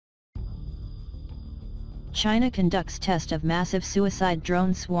China conducts test of massive suicide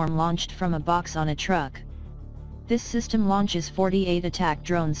drone swarm launched from a box on a truck. This system launches 48 attack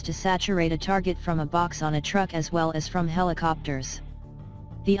drones to saturate a target from a box on a truck as well as from helicopters.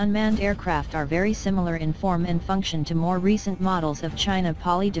 The unmanned aircraft are very similar in form and function to more recent models of China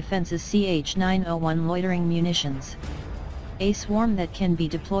Poly Defense's CH-901 loitering munitions. A swarm that can be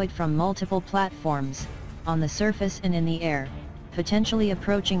deployed from multiple platforms, on the surface and in the air, potentially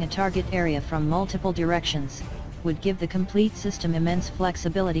approaching a target area from multiple directions, would give the complete system immense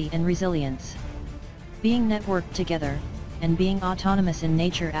flexibility and resilience. Being networked together, and being autonomous in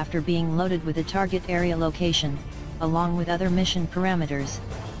nature after being loaded with a target area location, along with other mission parameters,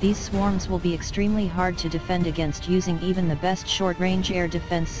 these swarms will be extremely hard to defend against using even the best short-range air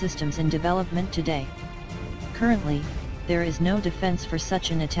defense systems in development today. Currently, there is no defense for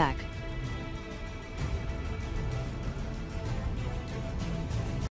such an attack.